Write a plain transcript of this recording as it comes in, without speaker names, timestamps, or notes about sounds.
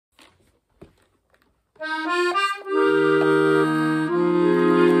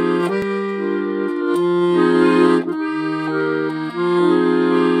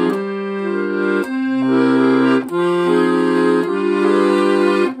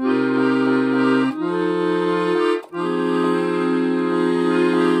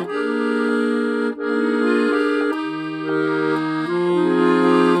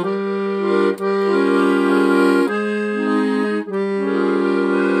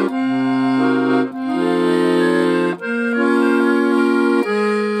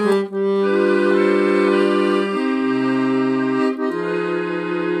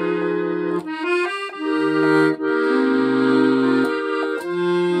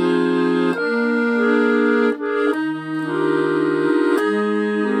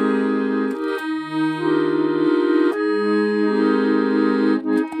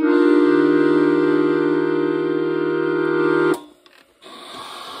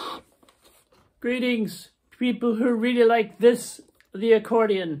Greetings, people who really like the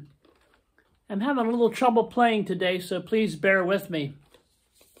accordion. I'm having a little trouble playing today, so please bear with me.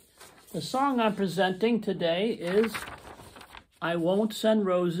 The song I'm presenting today is I Won't Send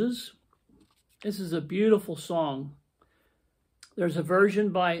Roses. This is a beautiful song. There's a version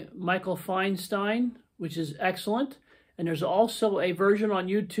by Michael Feinstein, which is excellent, and there's also a version on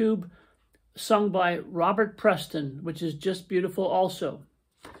YouTube sung by Robert Preston, which is just beautiful also.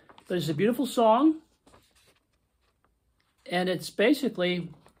 But it's a beautiful song, and it's basically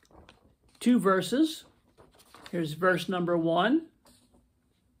two verses. Here's verse number 1,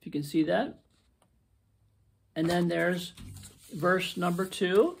 if you can see that. And then there's verse number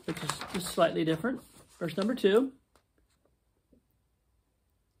 2, which is just slightly different. Verse number 2.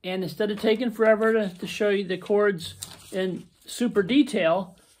 And instead of taking forever to show you the chords in super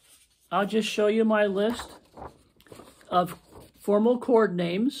detail, I'll just show you my list of formal chord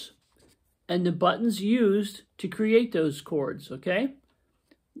names and the buttons used to create those chords, okay?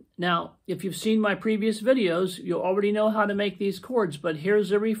 Now, if you've seen my previous videos, you'll already know how to make these chords, but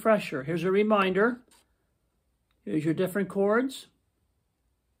here's a refresher. Here's a reminder. Here's your different chords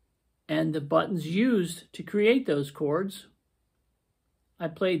and the buttons used to create those chords. I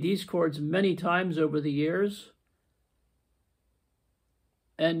played these chords many times over the years.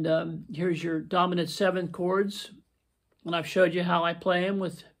 And here's your dominant 7 chords. And I've showed you how I play them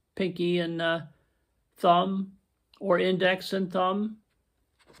with pinky and thumb, or index and thumb.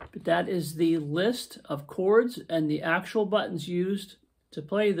 But that is the list of chords and the actual buttons used to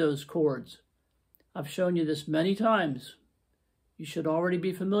play those chords. I've shown you this many times. You should already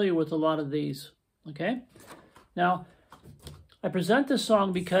be familiar with a lot of these, okay? Now, I present this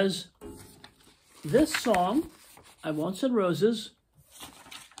song because this song, I Won't Send Roses,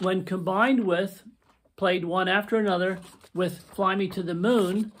 when combined with, played one after another, with Fly Me to the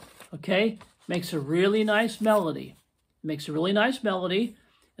Moon, okay, makes a really nice melody. Makes a really nice melody,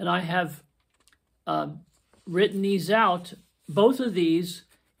 and I have written these out, both of these,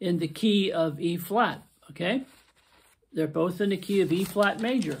 in the key of E flat, okay? They're both in the key of E flat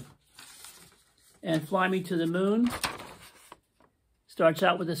major. And Fly Me to the Moon starts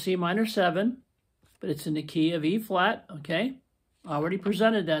out with a C minor 7, but it's in the key of E flat, okay? I already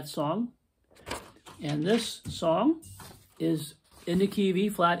presented that song. And this song is in the key of E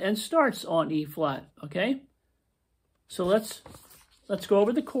flat and starts on E flat, okay? So let's go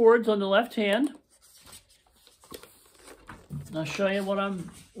over the chords on the left hand. And I'll show you what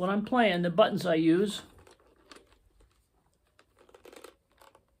I'm playing, the buttons I use.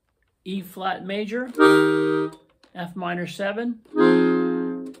 E flat major, F minor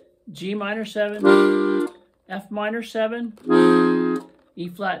 7, G minor 7, F minor 7, E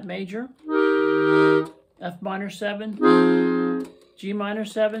flat major, F minor 7, G minor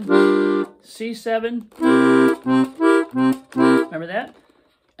 7, C7, remember that?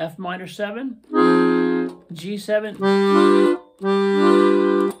 F minor 7, G7,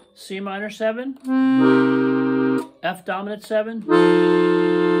 C minor 7, F dominant 7,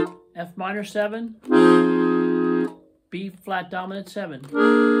 F minor 7, B flat dominant 7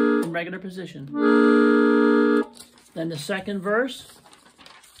 in regular position. Then the second verse,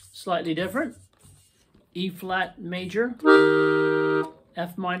 slightly different. E flat major,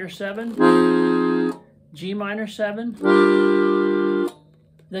 F minor 7, G minor 7,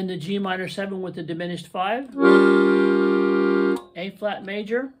 then the G minor 7 with the diminished 5, A flat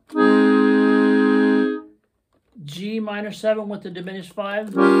major, G minor 7 with the diminished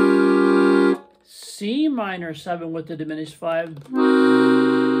 5, C minor 7 with the diminished 5,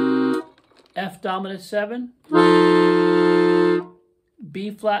 F dominant 7, B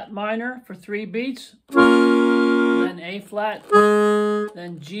flat minor for 3 beats, then A flat,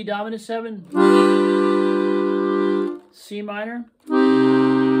 then G dominant 7, C minor,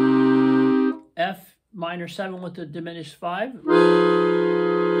 F minor 7 with the diminished 5,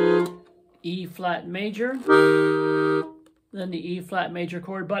 E flat major, then the E flat major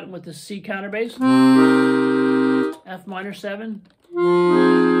chord button with the C counterbass, F minor 7,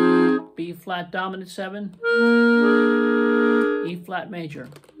 B flat dominant 7, E flat major.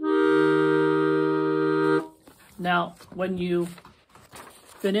 Now, when you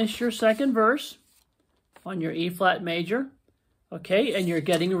finish your second verse on your E flat major, okay, and you're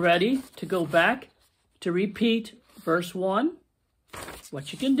getting ready to go back to repeat verse 1,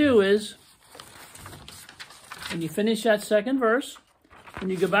 what you can do is, when you finish that second verse,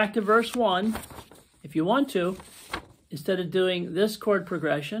 when you go back to verse 1, if you want to, instead of doing this chord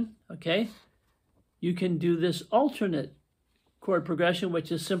progression, okay, you can do this alternate chord progression,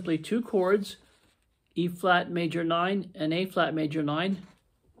 which is simply 2 chords, E flat major 9 and A flat major 9.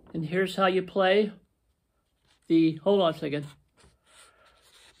 And here's how you play the, hold on a second,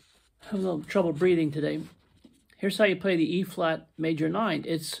 I'm having a little trouble breathing today. Here's how you play the E flat major 9.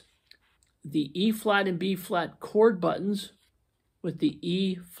 It's the E flat and B flat chord buttons with the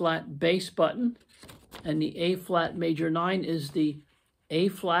E flat bass button, and the A flat major 9 is the A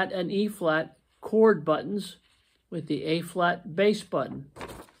flat and E flat chord buttons with the A flat bass button.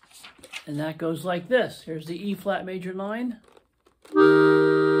 And that goes like this. Here's the E flat major 9,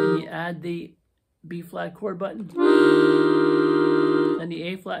 and you add the B flat chord button, and the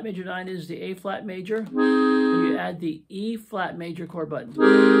A flat major 9 is the A flat major, and you add the E flat major chord button.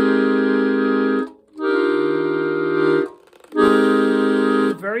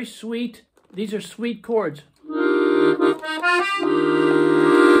 Very sweet. These are sweet chords.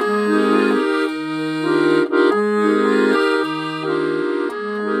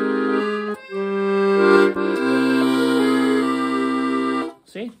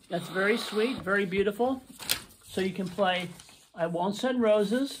 See, that's very sweet, very beautiful. So you can play I Won't Send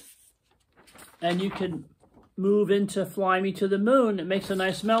Roses, and you can move into Fly Me to the Moon. It makes a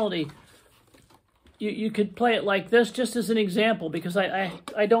nice melody. You could play it like this just as an example, because I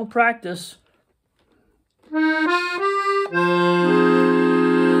don't practice.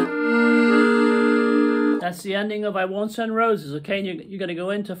 That's the ending of I Won't Send Roses, okay? And you're going to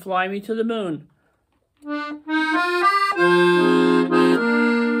go into Fly Me to the Moon.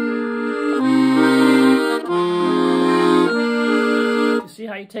 You see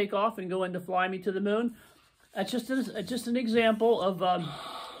how you take off and go into Fly Me to the Moon? That's just an example of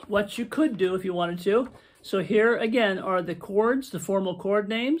what you could do if you wanted to. So here again are the chords, the formal chord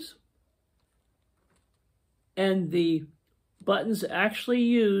names, and the buttons actually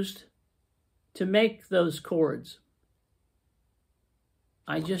used to make those chords.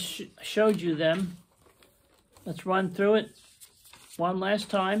 I just showed you them. Let's run through it one last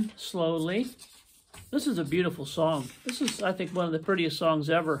time, slowly. This is a beautiful song. This is, I think, one of the prettiest songs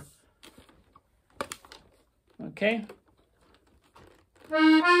ever. Okay.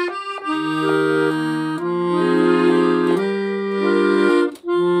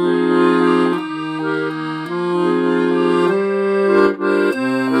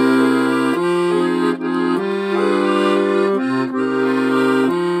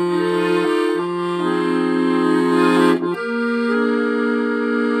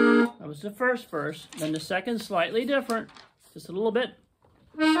 That was the first verse. Then the second, slightly different, just a little bit.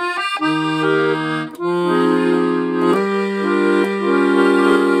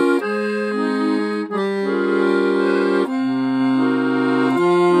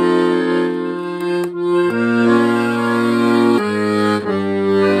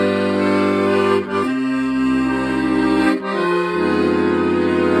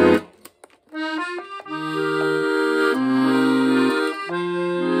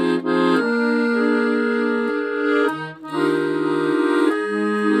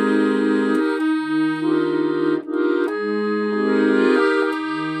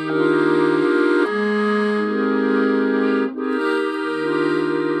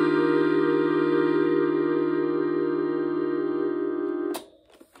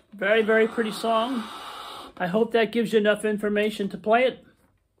 Very, very pretty song. I hope that gives you enough information to play it.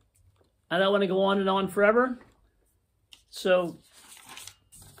 I don't want to go on and on forever. So,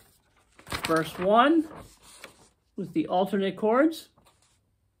 verse 1 with the alternate chords.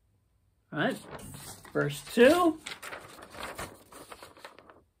 All right. Verse 2.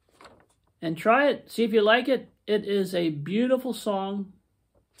 And try it. See if you like it. It is a beautiful song.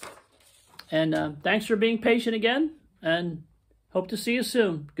 And thanks for being patient again. And hope to see you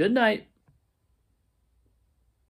soon. Good night.